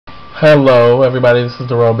Hello, everybody. This is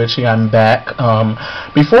the Royal Bitchy. I'm back.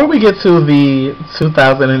 Before we get to the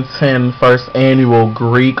 2010 first annual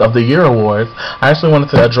Greek of the Year Awards, I actually wanted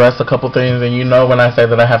to address a couple things. And you know, when I say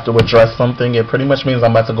that I have to address something, it pretty much means I'm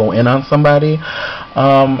about to go in on somebody.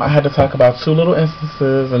 I had to talk about two little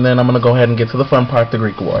instances, and then I'm going to go ahead and get to the fun part, the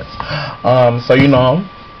Greek Awards. So you know,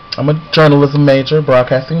 I'm a journalism major,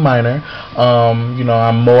 broadcasting minor.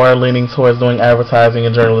 I'm more leaning towards doing advertising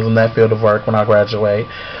and journalism, that field of work, when I graduate.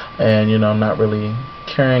 And I'm not really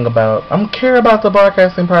care about the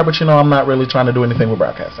broadcasting part, but I'm not really trying to do anything with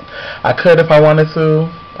broadcasting. I could if I wanted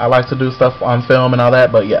to. I like to do stuff on film and all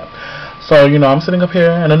that, but yeah. So I'm sitting up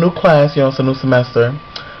here in a new class. It's a new semester.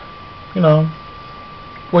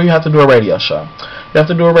 Where you have to do a radio show. You have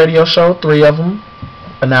to do a radio show, 3 of them,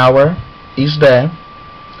 an hour each day.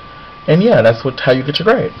 And yeah, that's how you get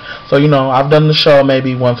your grade. So, I've done the show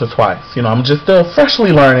maybe once or twice. I'm just still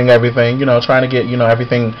freshly learning everything, trying to get,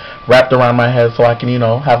 everything wrapped around my head so I can,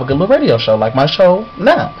 have a good little radio show like my show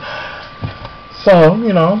now. So,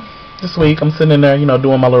 this week I'm sitting in there,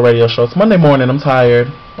 doing my little radio show. It's Monday morning, I'm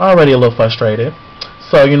tired, already a little frustrated.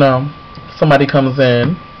 So, somebody comes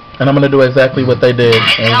in, and I'm going to do exactly what they did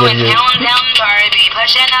and give you...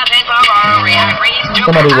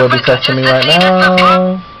 Somebody will be texting me right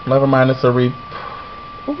now. Never mind, it's a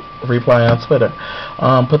reply on Twitter.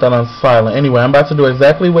 Put that on silent. Anyway, I'm about to do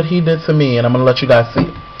exactly what he did to me, and I'm going to let you guys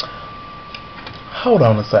see. Hold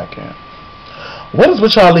on a second. What is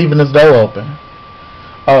with y'all leaving this door open?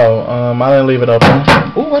 Oh, I didn't leave it open.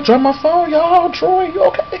 Ooh, I dropped my phone, y'all. Troy, you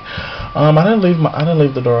okay? I didn't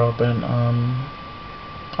leave the door open.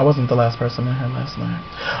 I wasn't the last person in here last night.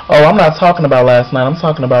 Oh, I'm not talking about last night. I'm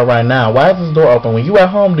talking about right now. Why is this door open? When you at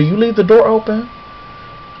home, do you leave the door open?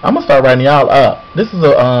 I'm gonna start writing y'all up. This is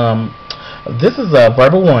a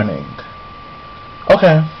verbal warning.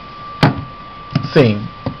 Okay. Scene.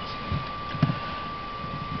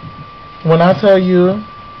 When I tell you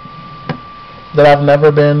that I've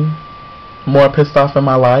never been more pissed off in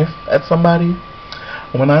my life at somebody,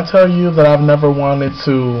 when I tell you that I've never wanted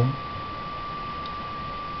to,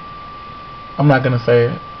 I'm not gonna say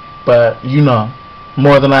it, but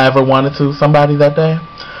more than I ever wanted to somebody that day.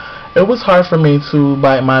 It was hard for me to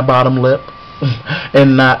bite my bottom lip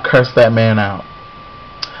and not curse that man out.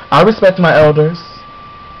 I respect my elders,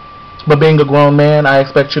 but being a grown man, I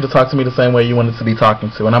expect you to talk to me the same way you wanted to be talking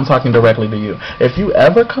to, and I'm talking directly to you. If you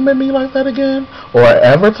ever come at me like that again, or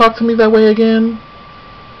ever talk to me that way again,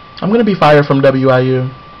 I'm going to be fired from WIU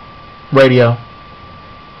radio.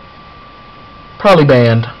 Probably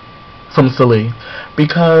banned from Silly,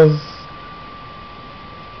 because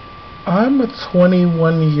I'm a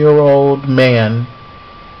 21-year-old man,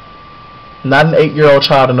 not an 8-year-old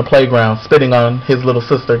child in the playground spitting on his little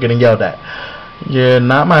sister getting yelled at. You're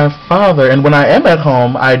not my father. And when I am at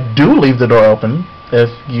home, I do leave the door open, if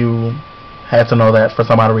you had to know that for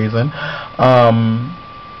some odd reason. I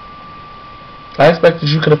expected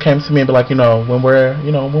you could have came to me and be like, when we're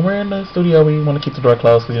in the studio, we want to keep the door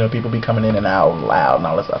closed because, people be coming in and out loud and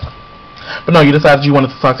all that stuff. But no, you decided you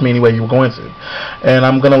wanted to talk to me anyway you were going to. And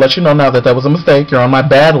I'm going to let you know now that was a mistake. You're on my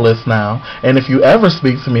bad list now. And if you ever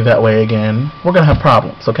speak to me that way again, we're going to have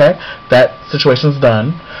problems, okay? That situation's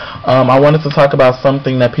done. I wanted to talk about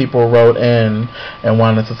something that people wrote in and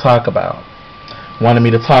wanted me to talk about. One of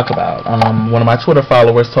my Twitter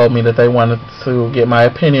followers told me that they wanted to get my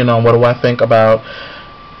opinion on what do I think about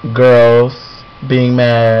girls being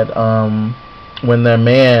mad when their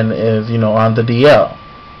man is, on the DL.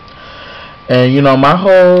 And my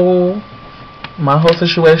whole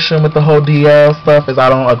situation with the whole DL stuff is I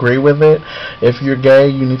don't agree with it. If you're gay,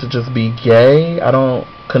 you need to just be gay. I don't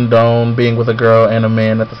condone being with a girl and a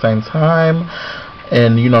man at the same time.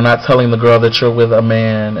 And not telling the girl that you're with a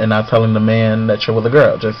man and not telling the man that you're with a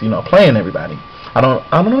girl. Just playing everybody. I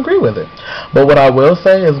don't agree with it. But what I will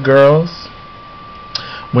say is, girls,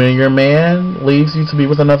 when your man leaves you to be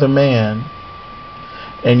with another man,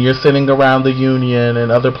 and you're sitting around the union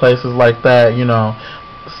and other places like that,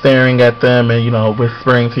 staring at them and,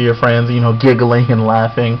 whispering to your friends, giggling and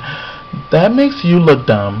laughing, that makes you look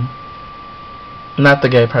dumb, not the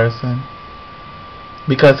gay person.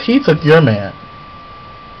 Because he took your man.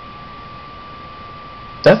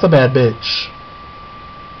 That's a bad bitch.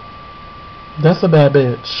 That's a bad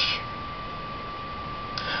bitch.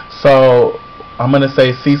 So, I'm going to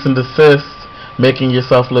say cease and desist making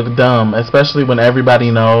yourself look dumb, especially when everybody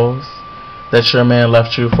knows that your man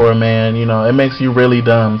left you for a man. It makes you really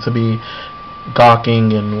dumb to be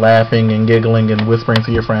gawking and laughing and giggling and whispering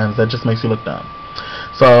to your friends. That just makes you look dumb.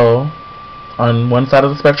 So, on one side of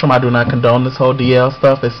the spectrum, I do not condone this whole DL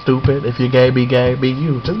stuff. It's stupid. If you're gay, be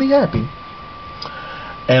you. Just be happy.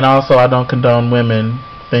 And also, I don't condone women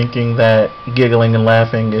thinking that giggling and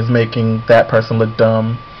laughing is making that person look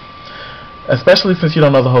dumb. Especially since you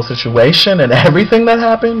don't know the whole situation and everything that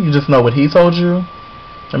happened. You just know what he told you.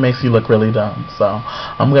 It makes you look really dumb. So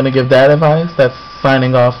I'm going to give that advice. That's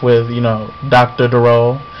signing off with, Dr.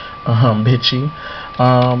 Darrell, bitchy.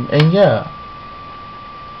 And yeah.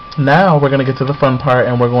 Now we're going to get to the fun part,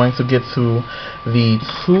 and we're going to get to the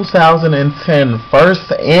 2010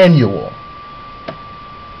 first annual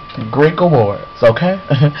Greek Awards, okay?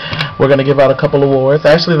 We're going to give out a couple awards.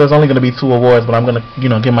 Actually, there's only going to be 2 awards, but I'm going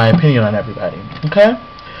to, give my opinion on everybody, okay?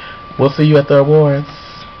 We'll see you at the awards.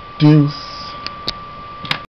 Deuce.